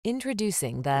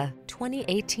Introducing the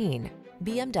 2018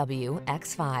 BMW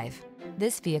X5.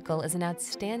 This vehicle is an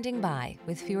outstanding buy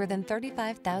with fewer than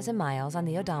 35,000 miles on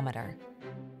the odometer.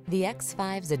 The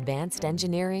X5's advanced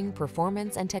engineering,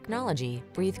 performance, and technology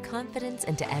breathe confidence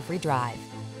into every drive.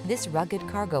 This rugged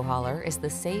cargo hauler is the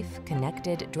safe,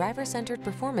 connected, driver-centered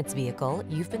performance vehicle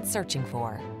you've been searching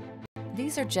for.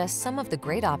 These are just some of the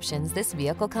great options this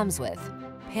vehicle comes with: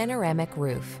 panoramic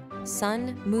roof,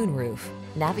 sun, moonroof,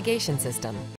 navigation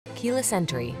system, keyless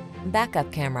entry, backup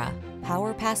camera,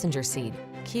 power passenger seat,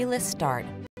 keyless start,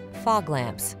 fog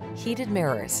lamps, heated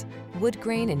mirrors, wood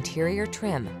grain interior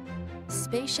trim.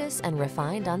 Spacious and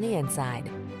refined on the inside.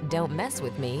 Don't mess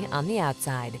with me on the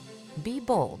outside. Be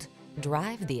bold.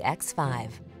 Drive the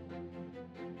X5.